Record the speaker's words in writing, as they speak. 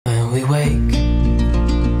we wake,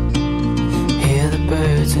 hear the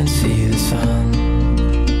birds and see the sun.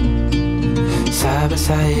 Side by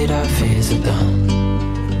side our fears are done.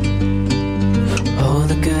 Oh,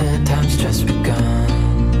 the good times just begun.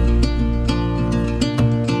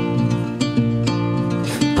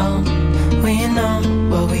 We know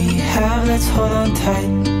what we have, let's hold on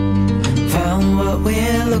tight. Found what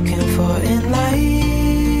we're looking for in life.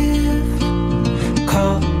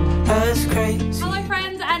 Call us crazy. Hello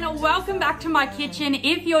friends, and welcome back to my kitchen.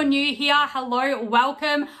 If you're new here, hello,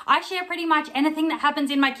 welcome. I share pretty much anything that happens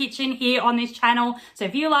in my kitchen here on this channel. So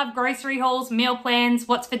if you love grocery hauls, meal plans,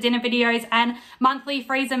 what's for dinner videos, and monthly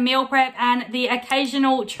freezer meal prep, and the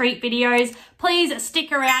occasional treat videos, please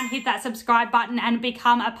stick around, hit that subscribe button, and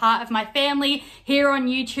become a part of my family here on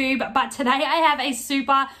YouTube. But today I have a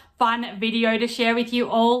super fun video to share with you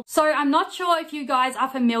all. So I'm not sure if you guys are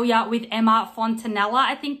familiar with Emma Fontanella.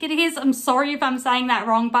 I think it is. I'm sorry if I'm saying that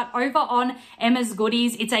wrong, but over on EMMAS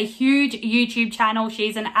Goodies, it's a huge YouTube channel.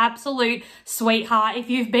 She's an absolute sweetheart.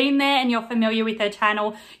 If you've been there and you're familiar with her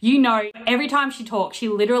channel, you know every time she talks, she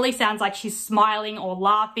literally sounds like she's smiling or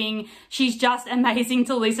laughing. She's just amazing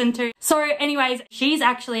to listen to. So anyways, she's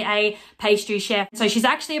actually a pastry chef. So she's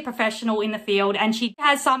actually a professional in the field, and she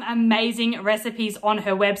has some amazing recipes on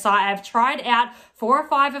her website. I've tried out 4 or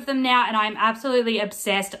 5 of them now, and I'm absolutely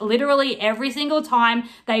obsessed. Literally every single time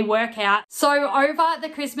they work out. So over the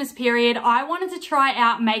Christmas period, I wanted to try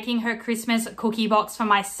out making her Christmas cookie box for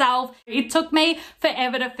myself. It took me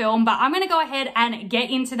forever to film, but I'm going to go ahead and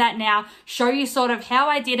get into that now, show you sort of how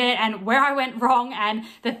I did it and where I went wrong and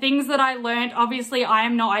the things that I learned. Obviously, I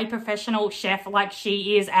am not a professional chef like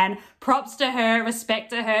she is, and props to her, respect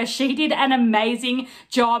to her. She did an amazing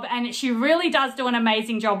job, and she really does do an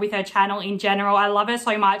amazing job with her channel in general. I love her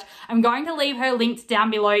so much. I'm going to leave her linked down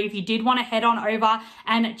below if you did want to head on over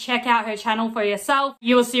and check out her channel for yourself.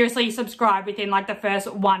 You will seriously subscribe within like the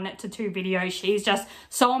first 1 to 2 videos. She's just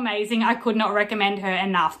so amazing. I could not recommend her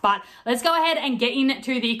enough. But let's go ahead and get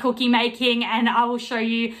into the cookie making, and I will show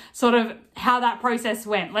you sort of how that process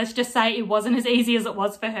went. Let's just say it wasn't as easy as it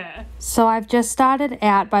was for her. So I've just started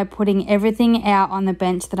out by putting everything out on the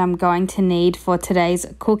bench that I'm going to need for today's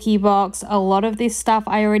cookie box. A lot of this stuff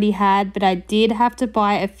I already had, but I did have to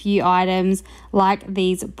buy a few items like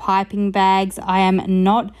these piping bags. I am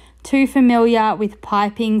not too familiar with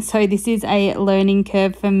piping, so this is a learning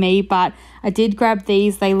curve for me, but I did grab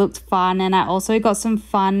these. They looked fun, and I also got some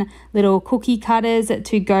fun little cookie cutters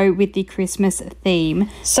to go with the Christmas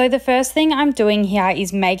theme. So the first thing I'm doing here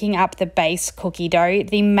is making up the base cookie dough.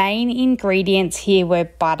 The main ingredients here were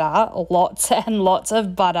butter, lots and lots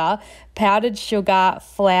of butter, powdered sugar,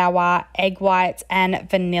 flour, egg whites, and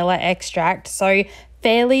vanilla extract. So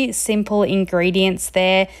fairly simple ingredients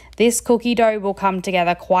there. This cookie dough will come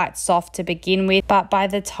together quite soft to begin with, but by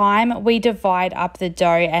the time we divide up the dough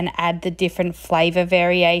and add the different flavor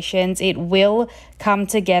variations, it will come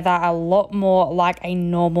together a lot more like a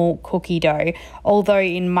normal cookie dough. Although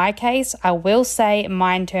in my case, I will say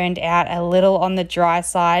mine turned out a little on the dry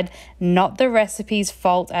side, not the recipe's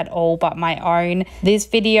fault at all, but my own. This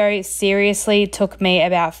video seriously took me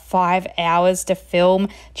about 5 hours to film,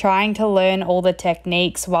 trying to learn all the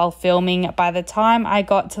techniques while filming. By the time I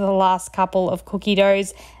got to the last couple of cookie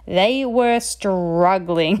doughs, they were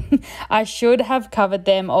struggling. I should have covered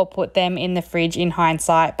them or put them in the fridge in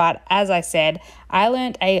hindsight, but as I said, I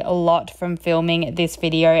learned a lot from filming this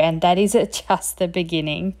video, and that is just the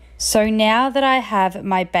beginning. So now that I have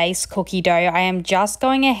my base cookie dough, I am just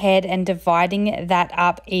going ahead and dividing that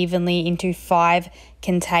up evenly into 5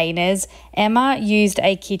 containers. Emma used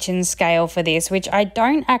a kitchen scale for this, which I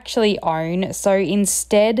don't actually own, so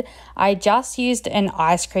instead I just used an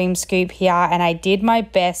ice cream scoop here, and I did my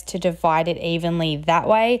best to divide it evenly that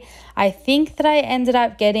way. I think that I ended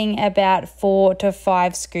up getting about 4 to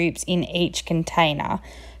 5 scoops in each container.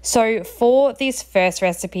 So for this first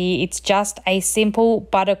recipe, it's just a simple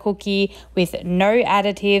butter cookie with no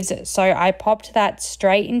additives. So I popped that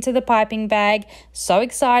straight into the piping bag. So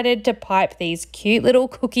excited to pipe these cute little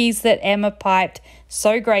cookies that Emma piped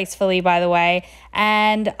so gracefully, by the way.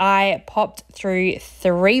 And I popped through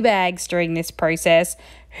 3 bags during this process.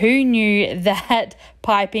 Who knew that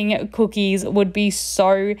piping cookies would be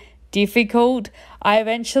so difficult? I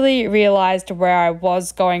eventually realized where I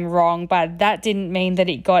was going wrong, but that didn't mean that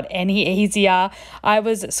it got any easier. I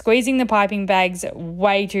was squeezing the piping bags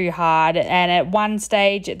way too hard, and at one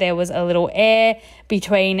stage there was a little air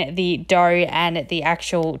between the dough and the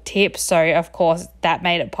actual tip, so of course that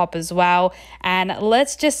made it pop as well. And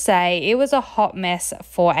let's just say it was a hot mess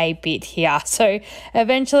for a bit here. So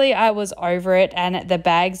eventually I was over it, and the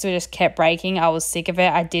bags were just kept breaking. I was sick of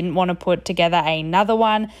it. I didn't want to put together another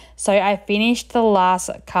one, so I finished the last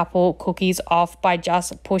couple cookies off by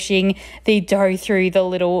just pushing the dough through the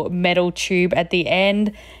little metal tube at the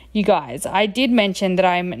end. You guys, I did mention that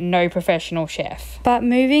I'm no professional chef. But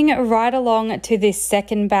moving right along to this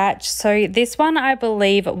second batch, so this one I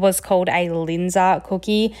believe was called a Linzer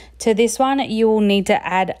cookie. To this one you will need to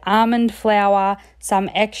add almond flour, some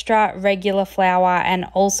extra regular flour, and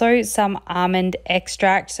also some almond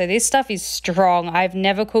extract. So this stuff is strong. I've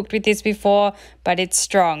never cooked with this before, but it's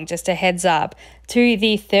strong, just a heads up. To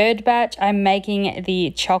the third batch, I'm making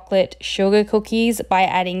the chocolate sugar cookies by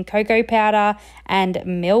adding cocoa powder and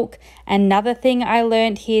milk. Another thing I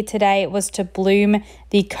learned here today was to bloom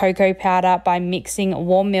the cocoa powder by mixing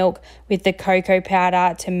warm milk with the cocoa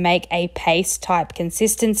powder to make a paste type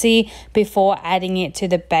consistency before adding it to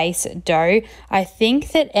the base dough. I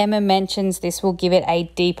think that Emma mentions this will give it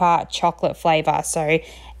a deeper chocolate flavor, so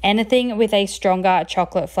anything with a stronger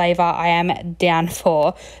chocolate flavor I am down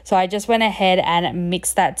for. So I just went ahead and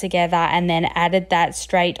mixed that together and then added that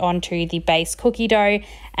straight onto the base cookie dough,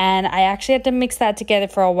 and I actually had to mix that together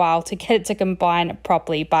for a while to get it to combine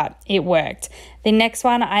properly, but it worked. The next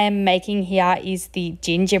one I am making here is the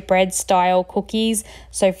gingerbread style cookies.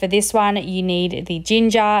 So for this one you need the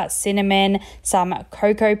ginger, cinnamon, some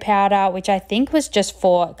cocoa powder, which I think was just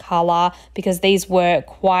for color because these were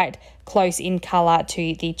quite close in color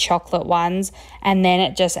to the chocolate ones, and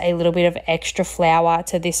then just a little bit of extra flour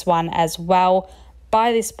to this one as well.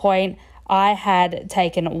 By this point I had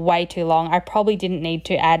taken way too long. I probably didn't need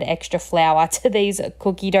to add extra flour to these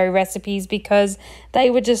cookie dough recipes because they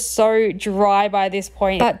were just so dry by this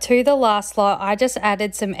point. But to the last lot, I just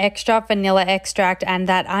added some extra vanilla extract and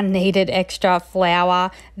that unneeded extra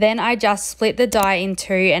flour. Then I just split the dye in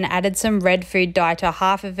two and added some red food dye to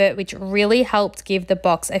half of it, which really helped give the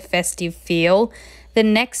box a festive feel. The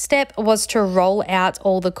next step was to roll out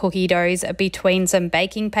all the cookie doughs between some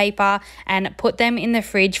baking paper and put them in the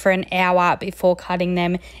fridge for an hour before cutting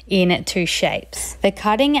them into shapes. The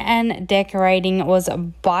cutting and decorating was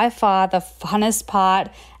by far the funnest part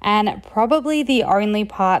and probably the only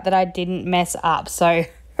part that I didn't mess up, so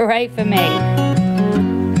hooray for me.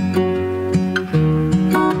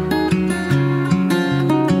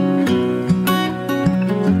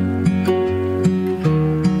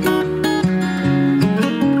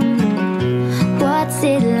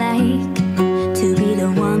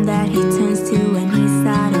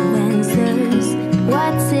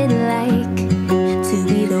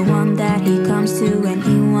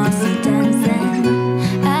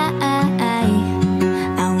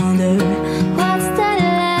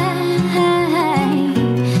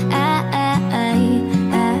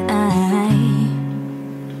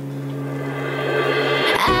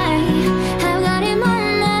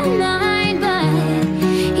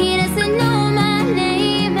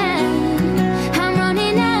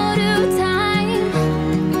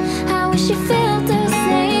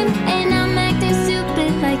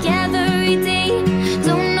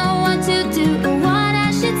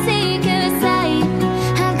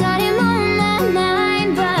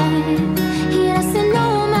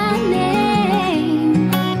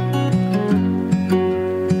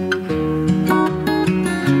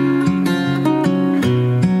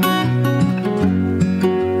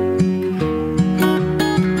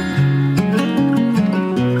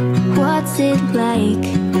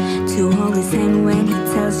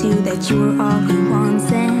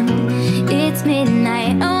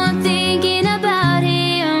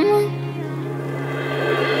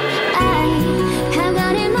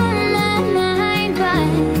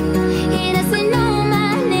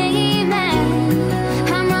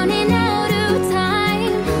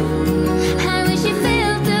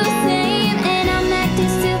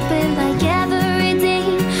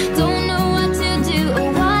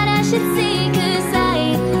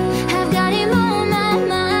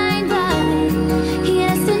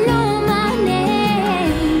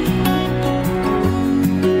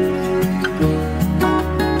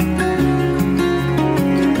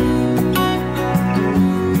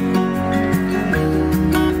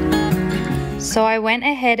 I went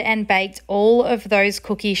ahead and baked all of those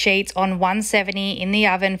cookie sheets on 170 in the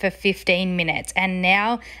oven for 15 minutes, and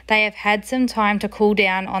now they have had some time to cool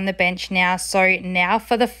down on the bench now. So now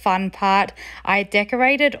for the fun part. I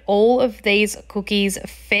decorated all of these cookies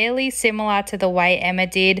fairly similar to the way Emma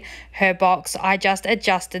did her box. I just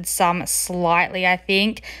adjusted some slightly, I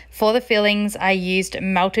think. For the fillings, I used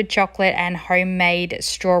melted chocolate and homemade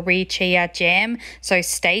strawberry chia jam, so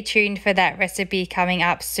stay tuned for that recipe coming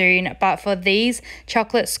up soon. But for these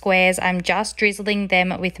chocolate squares, I'm just drizzling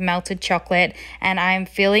them with melted chocolate, and I'm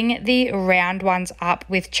filling the round ones up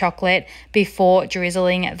with chocolate before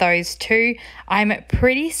drizzling those two. I'm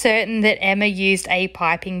pretty certain that Emma used a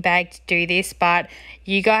piping bag to do this, but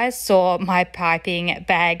you guys saw my piping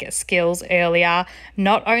bag skills earlier.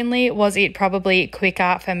 Not only was it probably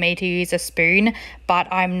quicker for me to use a spoon,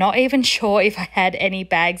 but I'm not even sure if I had any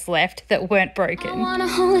bags left that weren't broken. I wanna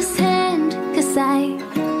hold his hand, 'cause I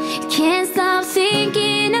can't stop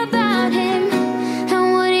thinking about him.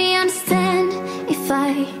 And would he understand if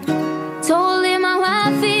I told him how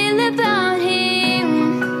I feel about him?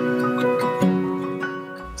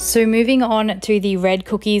 So moving on to the red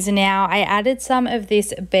cookies now, I added some of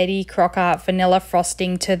this Betty Crocker vanilla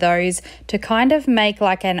frosting to those to kind of make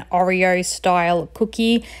like an Oreo style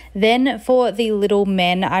cookie. Then for the little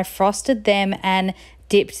men, I frosted them and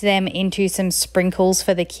dipped them into some sprinkles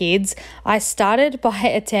for the kids. I started by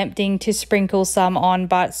attempting to sprinkle some on,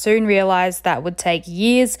 but soon realized that would take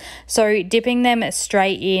years. So dipping them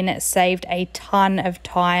straight in saved a ton of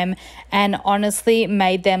time and honestly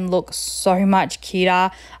made them look so much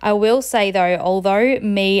cuter. I will say though, although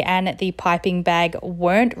me and the piping bag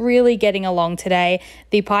weren't really getting along today,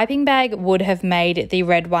 the piping bag would have made the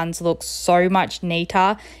red ones look so much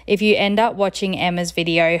neater. If you end up watching Emma's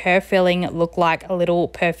video, her filling looked like a little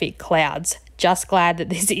perfect clouds. Just glad that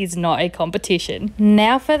this is not a competition.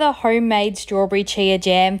 Now for the homemade strawberry chia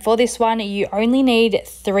jam. For this one, you only need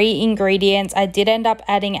 3 ingredients. I did end up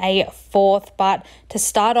adding a 4th, but to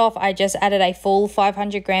start off, I just added a full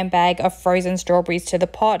 500-gram bag of frozen strawberries to the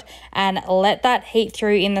pot and let that heat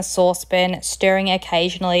through in the saucepan, stirring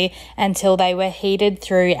occasionally until they were heated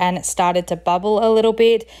through and started to bubble a little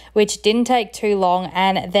bit, which didn't take too long.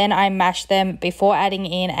 And then I mashed them before adding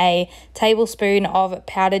in a tablespoon of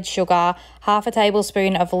powdered sugar, half a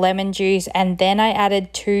tablespoon of lemon juice, and then I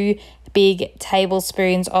added 2 big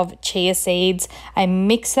tablespoons of chia seeds. I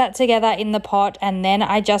mixed that together in the pot and then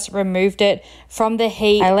I just removed it from the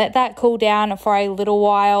heat. I let that cool down for a little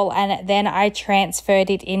while and then I transferred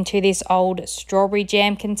it into this old strawberry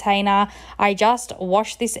jam container. I just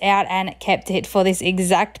washed this out and kept it for this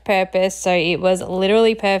exact purpose, so it was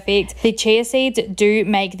literally perfect. The chia seeds do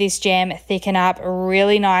make this jam thicken up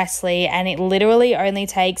really nicely, and it literally only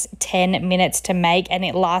takes 10 minutes to make and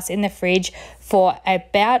it lasts in the fridge for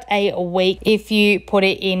about a week if you put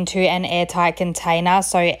it into an airtight container.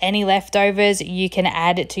 So any leftovers you can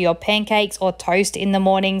add to your pancakes or toast in the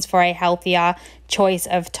mornings for a healthier choice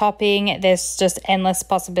of topping. There's just endless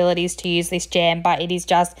possibilities to use this jam, but it is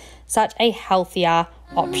just such a healthier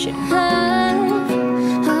option.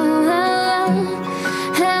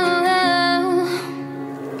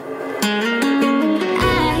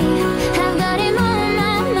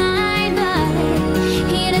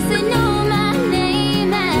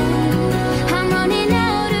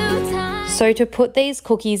 So to put these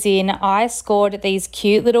cookies in, I scored these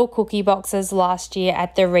cute little cookie boxes last year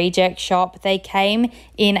at the Reject Shop. They came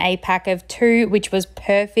in a pack of 2, which was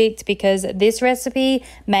perfect because this recipe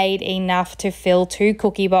made enough to fill 2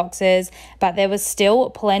 cookie boxes, but there was still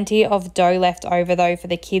plenty of dough left over though for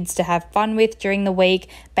the kids to have fun with during the week,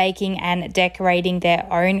 baking and decorating their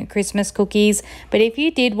own Christmas cookies. But if you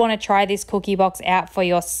did want to try this cookie box out for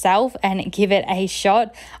yourself and give it a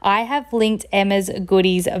shot, I have linked Emma's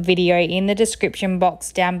goodies video in the description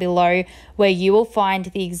box down below where you will find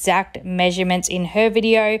the exact measurements in her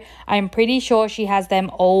video. I'm pretty sure she has them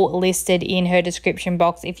all listed in her description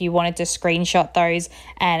box if you wanted to screenshot those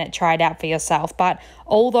and try it out for yourself. But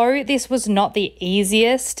although this was not the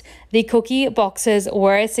easiest, the cookie boxes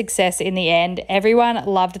were a success in the end. Everyone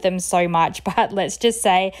loved them so much, but let's just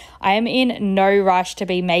say I am in no rush to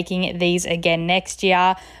be making these again next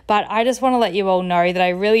year. But I just want to let you all know that I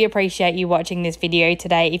really appreciate you watching this video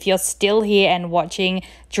today. If you're still here and watching,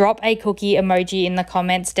 drop a cookie emoji in the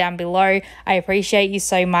comments down below. I appreciate you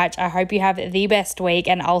so much. I hope you have the best week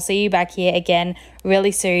and I'll see you back here again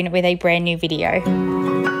really soon with a brand new video.